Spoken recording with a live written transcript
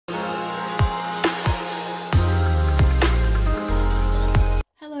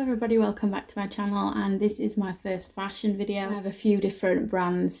everybody, welcome back to my channel, and this is my first fashion video. I have a few different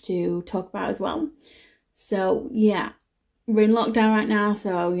brands to talk about as well. So yeah, we're in lockdown right now,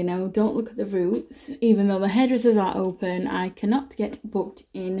 so you know, don't look at the routes. Even though the hairdressers are open, I cannot get booked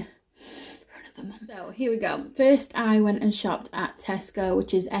in for another month. So here we go. First I went and shopped at Tesco,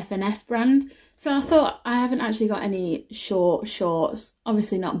 which is F&F brand. So I thought, I haven't actually got any short shorts,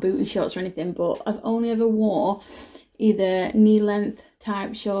 obviously not booty shorts or anything, but I've only ever wore either knee length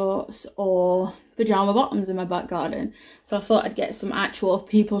type shorts or pyjama bottoms in my back garden. So I thought I'd get some actual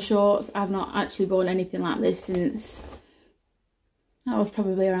people shorts. I've not actually worn anything like this since I was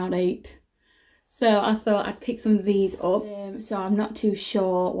probably around 8. So I thought I'd pick some of these up. So I'm not too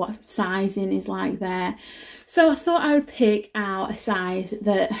sure what sizing is like there. So I thought I would pick out a size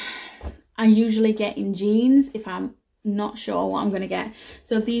that I usually get in jeans if I'm not sure what I'm going to get.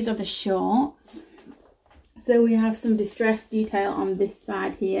 So these are the shorts. So we have some distress detail on this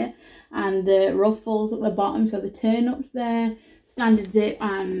side here and the ruffles at the bottom, so the turn-ups there, standard zip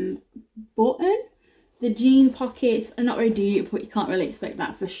and button. The jean pockets are not very deep, but you can't really expect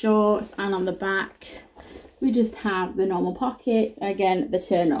that for shorts. And on the back we just have the normal pockets, again the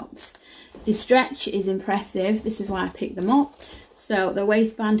turn-ups. The stretch is impressive, this is why I picked them up. So the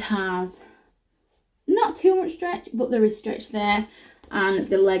waistband has not too much stretch, but there is stretch there, and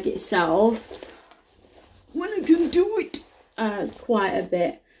the leg itself, when I can do it, quite a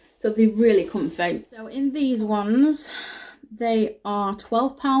bit. So they're really comfy. So in these ones, they are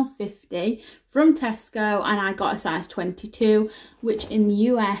 £12.50 from Tesco, and I got a size 22, which in the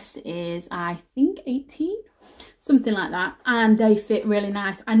US is, I think, 18, something like that. And they fit really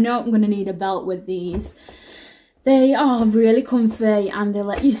nice. I know I'm going to need a belt with these. They are really comfy and they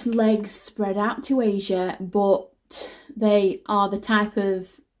let your legs spread out to Asia, but they are the type of,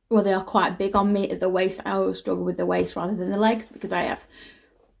 well, they are quite big on me at the waist. I always struggle with the waist rather than the legs because I have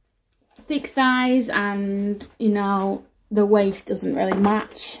thick thighs and, you know, the waist doesn't really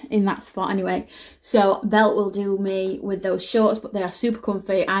match in that spot anyway. So belt will do me with those shorts, but they are super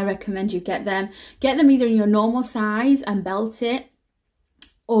comfy. I recommend you get them. Get them either in your normal size and belt it,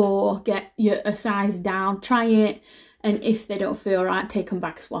 or get a size down, try it, and if they don't feel right, take them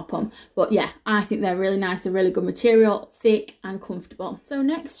back, swap them. But yeah, I think they're really nice. They're really good material, thick and comfortable. So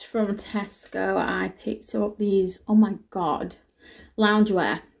next from Tesco, I picked up these, oh my god,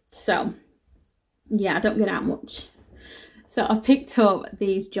 loungewear. So yeah, I don't get out much. So I picked up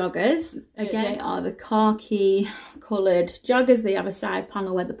these joggers. Again, they are the khaki coloured joggers. They have a side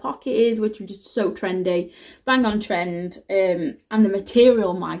panel where the pocket is, which is just so trendy, bang on trend. And the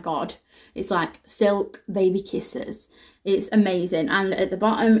material, my god, it's like silk baby kisses. It's amazing. And at the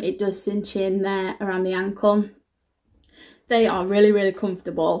bottom, it does cinch in there around the ankle. They are really, really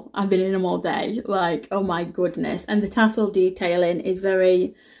comfortable. I've been in them all day. Like, oh my goodness. And the tassel detailing is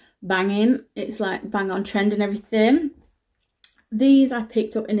very banging. It's like bang on trend and everything. These I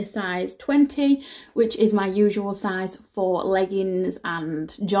picked up in a size 20, which is my usual size for leggings and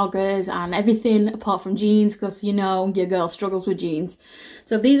joggers and everything apart from jeans, because you know your girl struggles with jeans.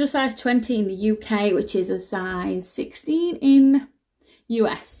 So these are size 20 in the UK, which is a size 16 in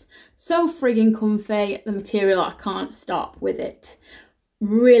US. So friggin' comfy. The material, I can't stop with it.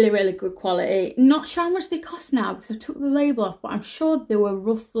 Really, really good quality. Not sure how much they cost now because I took the label off, but I'm sure they were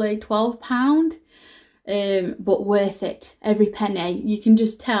roughly £12. But worth it, every penny. You can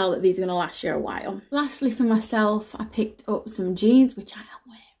just tell that these are going to last you a while. Lastly, for myself, I picked up some jeans, which I am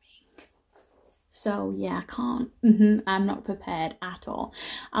wearing. So yeah, I can't, I'm not prepared at all.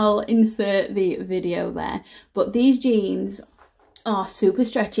 I'll insert the video there. But these jeans are super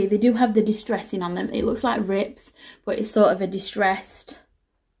stretchy. They do have the distressing on them. It looks like rips, but it's sort of a distressed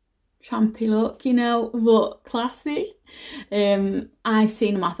trampy look, you know, but classy. I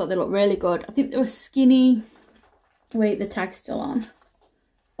seen them, I thought they looked really good. I think they were skinny. Wait, the tag's still on.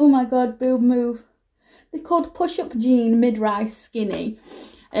 Oh my god, boob move. They're called push-up jean mid-rise skinny.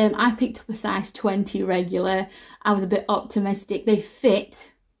 I picked up a size 20 regular. I was a bit optimistic. They fit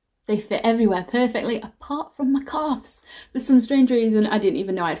everywhere perfectly apart from my calves. For some strange reason, I didn't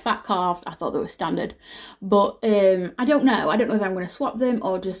even know I had fat calves. I thought they were standard. But I don't know. I don't know if I'm going to swap them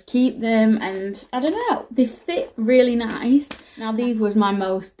or just keep them. And I don't know. They fit really nice. Now, these was my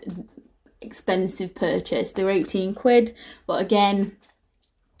most expensive purchase. They were 18 quid. But again,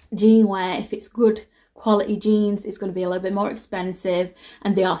 jean wear, if it's good quality jeans, it's going to be a little bit more expensive.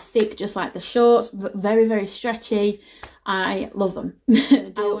 And they are thick, just like the shorts. Very, very stretchy. I love them.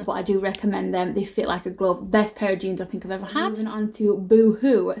 But I do recommend them. They fit like a glove. Best pair of jeans I think I've ever had. Moving on to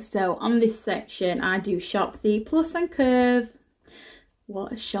Boohoo. So on this section I do shop the Plus and Curve.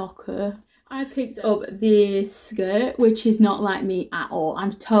 What a shocker. I picked up this skirt, which is not like me at all.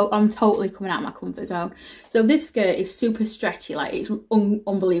 I'm totally coming out of my comfort zone. So this skirt is super stretchy, like it's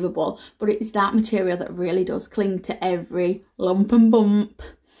unbelievable, but it's that material that really does cling to every lump and bump.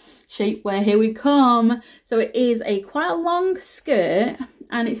 Shapewear, here we come. So it is quite a long skirt,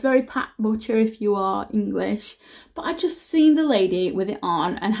 and it's very pat butcher if you are English, but I just seen the lady with it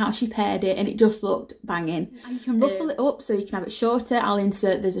on and how she paired it, and it just looked banging. And you can ruffle it up so you can have it shorter. I'll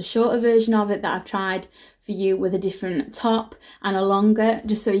insert, there's a shorter version of it that I've tried for you with a different top, and a longer,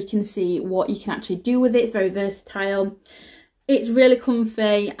 just so you can see what you can actually do with it. It's very versatile. It's really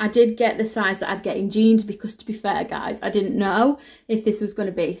comfy. I did get the size that I'd get in jeans because, to be fair guys, I didn't know if this was going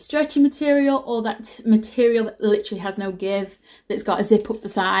to be stretchy material or that material that literally has no give, that's got a zip up the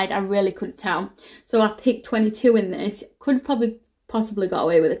side. I really couldn't tell. So I picked 22 in this. Could possibly got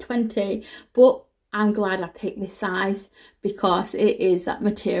away with a 20, but I'm glad I picked this size because it is that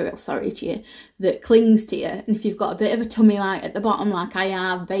material, sorry to you, that clings to you. And if you've got a bit of a tummy like at the bottom like I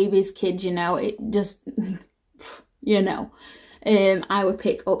have, babies, kids, you know, it just, you know. I would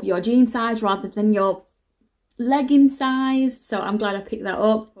pick up your jean size rather than your legging size, so I'm glad I picked that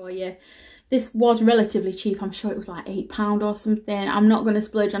up for you. This was relatively cheap. I'm sure it was like £8 or something. I'm not going to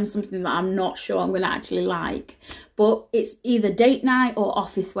splurge on something that I'm not sure I'm going to actually like, but it's either date night or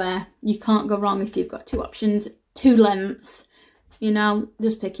office wear. You can't go wrong if you've got two options, two lengths, you know,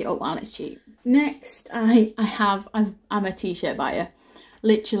 just pick it up while it's cheap. Next, I'm a t-shirt buyer.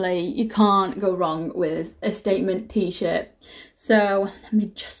 Literally, you can't go wrong with a statement t-shirt. So let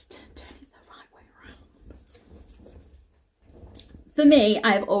me just turn it the right way around. For me,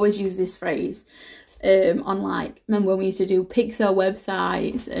 I've always used this phrase on, like, remember when we used to do Pixel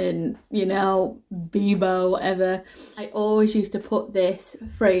websites and, you know, Bebo, whatever. I always used to put this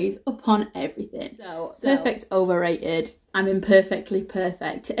phrase upon everything. So perfect's overrated. I'm imperfectly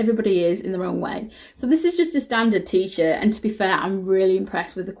perfect. Everybody is in their own way. So this is just a standard t-shirt, and to be fair, I'm really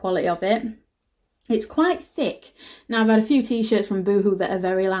impressed with the quality of it. It's quite thick. Now, I've had a few t-shirts from Boohoo that are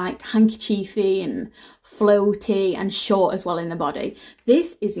very like handkerchiefy and floaty and short as well in the body.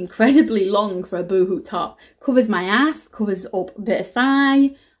 This is incredibly long for a Boohoo top. Covers my ass, covers up a bit of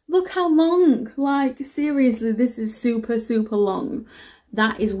thigh. Look how long. Like, seriously, this is super, super long.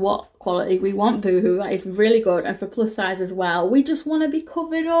 That is what quality we want, Boohoo. That is really good. And for plus size as well, we just want to be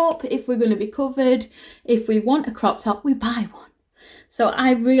covered up if we're going to be covered. If we want a crop top, we buy one. So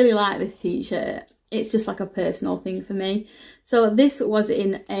I really like this t-shirt. It's just like a personal thing for me. So this was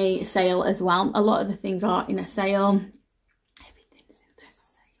in a sale as well. A lot of the things are in a sale. Everything's in this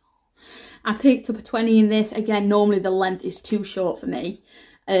sale. I picked up a 20 in this. Again, normally the length is too short for me.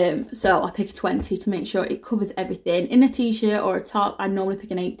 So I pick a 20 to make sure it covers everything. In a t-shirt or a top, I normally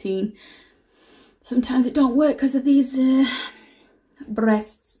pick an 18. Sometimes it don't work because of these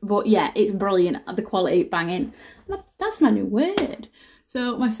breasts. But yeah, it's brilliant. The quality, banging. That's my new word.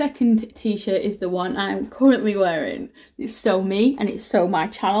 So my second t-shirt is the one I'm currently wearing. It's so me and it's so my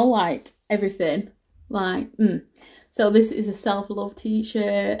channel, like everything. Like, So this is a self-love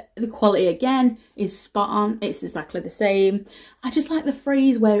t-shirt. The quality again is spot on. It's exactly the same. I just like the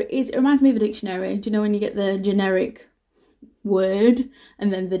phrase where it is. It reminds me of a dictionary. Do you know when you get the generic word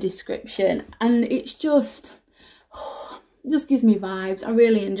and then the description? And it's just, it just gives me vibes. I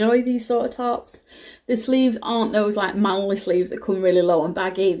really enjoy these sort of tops. The sleeves aren't those like manly sleeves that come really low and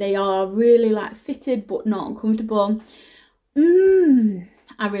baggy. They are really like fitted but not uncomfortable.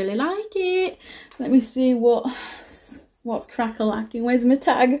 I really like it. Let me see what's crack-a-lacking. Where's my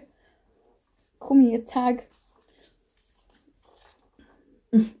tag? Come here, tag.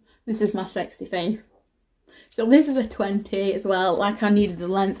 This is my sexy face. So this is a 20 as well. Like, I needed the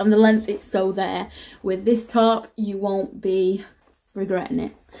length, and the length is so there. With this top, you won't be regretting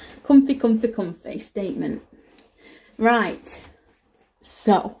it. Comfy, comfy, comfy statement. Right.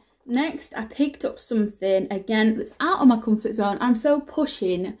 So next, I picked up something again that's out of my comfort zone. I'm so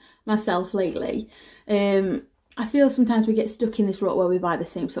pushing myself lately. I feel sometimes we get stuck in this rut where we buy the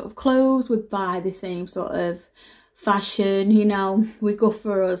same sort of clothes, we buy the same sort of fashion, you know, we go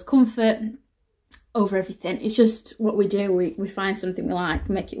for us comfort over everything. It's just what we do. We find something we like,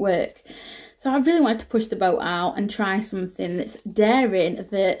 make it work. So I really wanted to push the boat out and try something that's daring,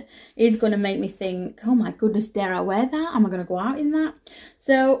 that is going to make me think, oh my goodness, dare I wear that? Am I going to go out in that?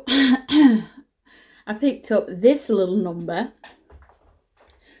 So I picked up this little number.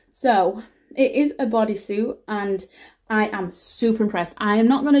 So it is a bodysuit and I am super impressed. I am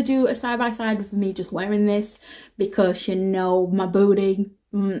not going to do a side-by-side with me just wearing this because, you know, my booty,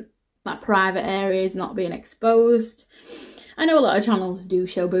 my private area is not being exposed. I know a lot of channels do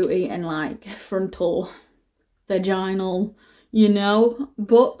show booty and like frontal, vaginal, you know.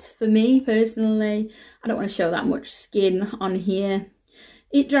 But for me personally, I don't want to show that much skin on here.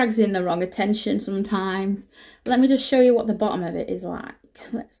 It drags in the wrong attention sometimes. Let me just show you what the bottom of it is like.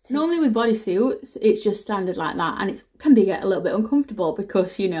 Normally with bodysuits, it's just standard like that, and it can get a little bit uncomfortable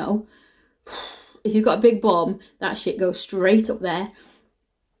because, you know, if you've got a big bum, that shit goes straight up there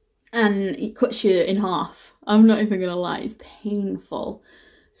and it cuts you in half. I'm not even gonna lie, it's painful.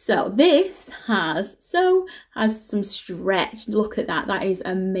 So this has some stretch. Look at that, that is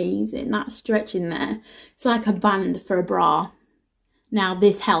amazing. That stretch in there, it's like a band for a bra. Now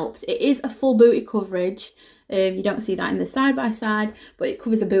this helps. It is a full booty coverage. You don't see that in the side by side, but it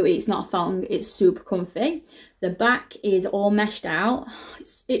covers the booty. It's not a thong. It's super comfy. The back is all meshed out.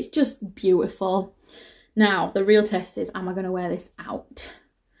 It's just beautiful. Now the real test is, am I going to wear this out?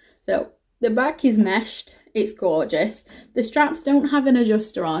 So the back is meshed. It's gorgeous. The straps don't have an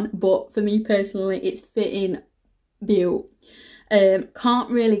adjuster on, but for me personally, it's fitting beaut. Can't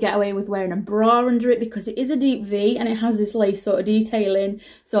really get away with wearing a bra under it because it is a deep V and it has this lace sort of detailing,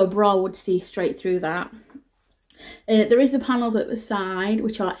 so a bra would see straight through that. There is the panels at the side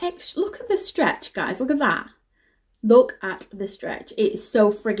which are extra. Look at the stretch, guys, look at that. Look at the stretch, it's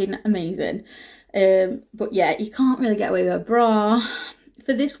so friggin' amazing. But yeah, you can't really get away with a bra.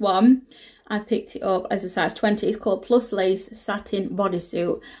 For this one, I picked it up as a size 20. It's called Plus Lace Satin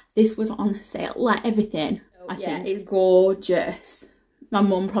Bodysuit. This was on sale, like everything. I think it's gorgeous. My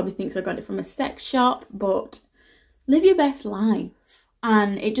mum probably thinks I got it from a sex shop, but live your best life.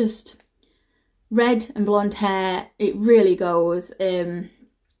 And it just, red and blonde hair, it really goes.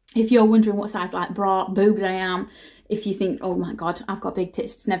 If you're wondering what size like bra boobs I am, if you think, oh my god, I've got big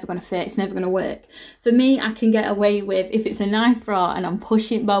tits, it's never going to fit, it's never going to work. For me, I can get away with, if it's a nice bra and I'm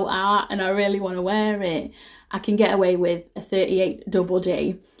pushing both out and I really want to wear it, I can get away with a 38 double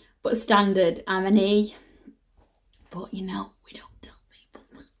D. But standard, I'm an E. But you know, we don't tell people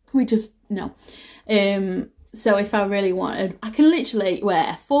that. We just, no. So if I really wanted, I can literally wear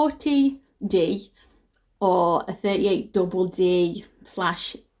a 40D or a 38 double D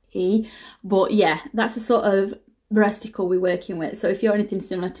 / E. But yeah, that's the sort of breasticle we're working with. So if you're anything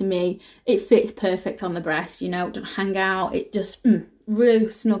similar to me, it fits perfect on the breast, you know, don't hang out, it just really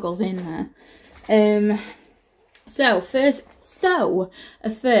snuggles in there. A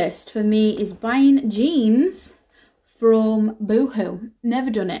first for me is buying jeans from Boohoo. Never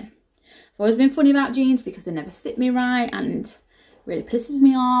done it. I've always been funny about jeans because they never fit me right and really pisses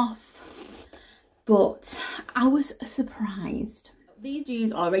me off. But I was surprised. These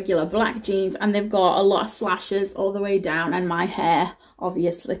jeans are regular black jeans and they've got a lot of slashes all the way down, and my hair,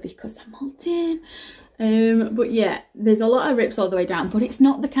 obviously, because I'm molting. But yeah, there's a lot of rips all the way down, but it's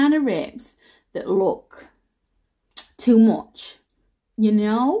not the kind of rips that look too much, you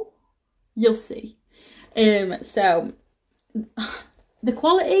know? You'll see. So the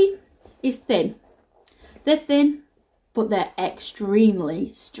quality is thin. They're thin, but they're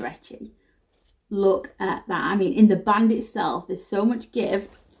extremely stretchy. Look at that. I mean, in the band itself, there's so much give.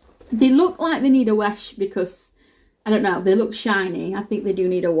 They look like they need a wash because, I don't know, they look shiny. I think they do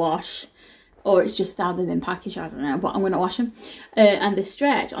need a wash, or it's just how they've been packaged, I don't know, but I'm going to wash them. And the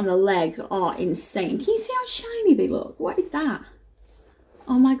stretch on the legs are insane. Can you see how shiny they look? What is that?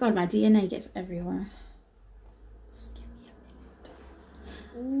 Oh my god, my DNA gets everywhere. Just give me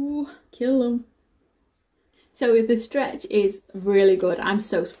a minute. Ooh, kill them. So the stretch is really good. I'm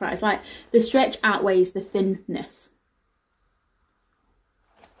so surprised. Like, the stretch outweighs the thinness.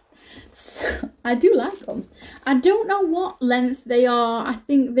 So, I do like them. I don't know what length they are. I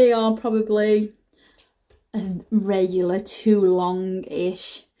think they are probably a regular too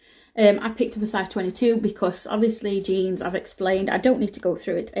long-ish. I picked up a size 22 because obviously jeans, I've explained, I don't need to go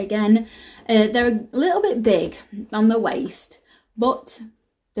through it again. They're a little bit big on the waist, but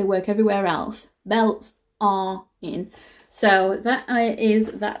they work everywhere else. Belts are in. So that is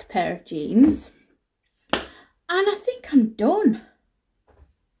that pair of jeans. And I think I'm done.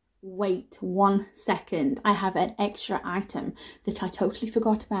 Wait 1 second. I have an extra item that I totally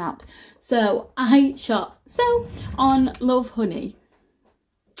forgot about. So I shop on Lovehoney.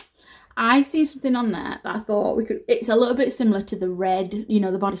 I see something on there that I thought we could, it's a little bit similar to the red, you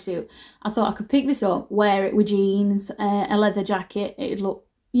know, the bodysuit. I thought I could pick this up, wear it with jeans, a leather jacket. It'd look,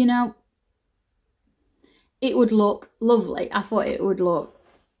 you know, it would look lovely. I thought it would look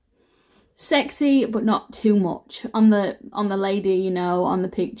sexy, but not too much. On the lady, you know, on the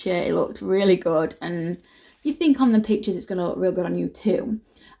picture, it looked really good. And you think on the pictures it's going to look real good on you too.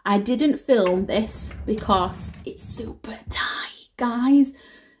 I didn't film this because it's super tight, guys.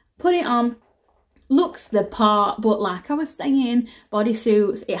 Put it on, looks the part, but like I was saying,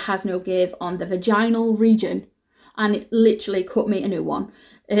 bodysuits, it has no give on the vaginal region. and it literally cut me a new one.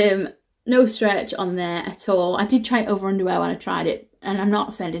 No stretch on there at all. I did try over underwear when I tried it, and I'm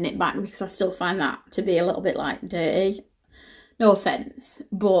not sending it back because I still find that to be a little bit like dirty. No offence,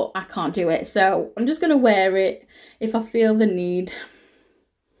 but I can't do it. So I'm just going to wear it if I feel the need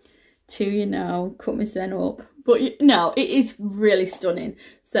to, you know, cut my sen up. But no, it is really stunning.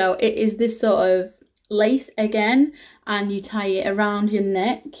 So it is this sort of lace again, and you tie it around your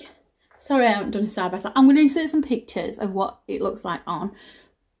neck. Sorry, I haven't done a side by side. I'm going to insert some pictures of what it looks like on.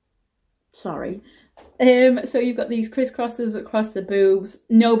 Sorry. So you've got these crisscrosses across the boobs.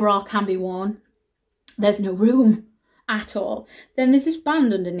 No bra can be worn. There's no room at all. Then there's this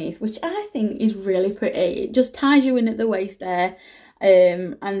band underneath, which I think is really pretty. It just ties you in at the waist there.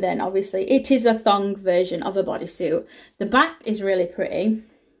 And then obviously it is a thong version of a bodysuit. The back is really pretty,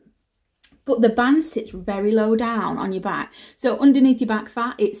 but the band sits very low down on your back. So underneath your back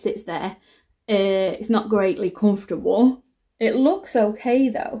fat, it sits there. It's not greatly comfortable. It looks okay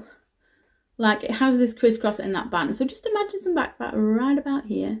though. Like, it has this crisscross in that band. So just imagine some back fat right about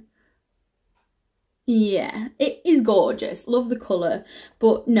here. Yeah, it is gorgeous. Love the colour.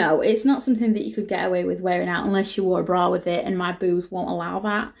 But no, it's not something that you could get away with wearing out unless you wore a bra with it, and my boobs won't allow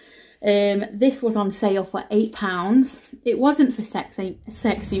that. This was on sale for £8. It wasn't for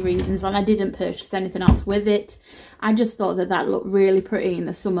sexy reasons, and I didn't purchase anything else with it. I just thought that that looked really pretty in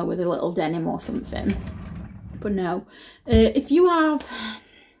the summer with a little denim or something. But no, if you have...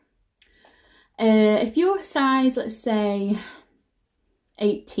 if you're a size, let's say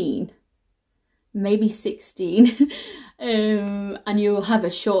 18, maybe 16, and you have a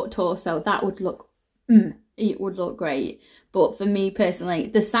short torso, that would look, it would look great. But for me personally,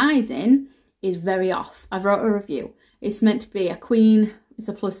 the sizing is very off. I've wrote a review. It's meant to be a queen, it's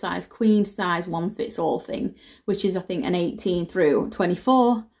a plus size, queen size, one fits all thing, which is I think an 18 through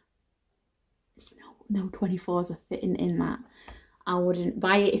 24. No 24s are fitting in that. I wouldn't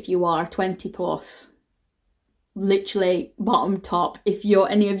buy it if you are 20 plus. Literally bottom top. If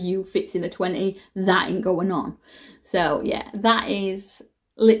any of you fits in a 20, that ain't going on. So yeah, that is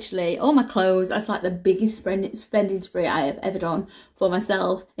literally all my clothes. That's like the biggest spending spree I have ever done for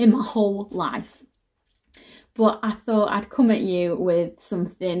myself in my whole life. But I thought I'd come at you with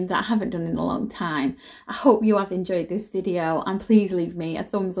something that I haven't done in a long time. I hope you have enjoyed this video, and please leave me a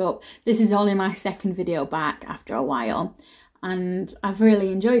thumbs up. This is only my second video back after a while, and I've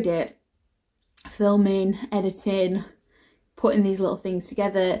really enjoyed it. Filming, editing, putting these little things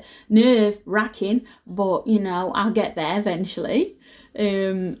together. Nerve wracking, but you know, I'll get there eventually.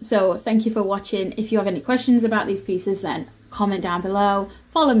 So thank you for watching. If you have any questions about these pieces, then comment down below.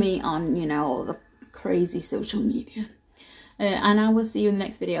 Follow me on, you know, all the crazy social media. And I will see you in the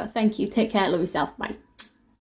next video. Thank you. Take care. Love yourself. Bye.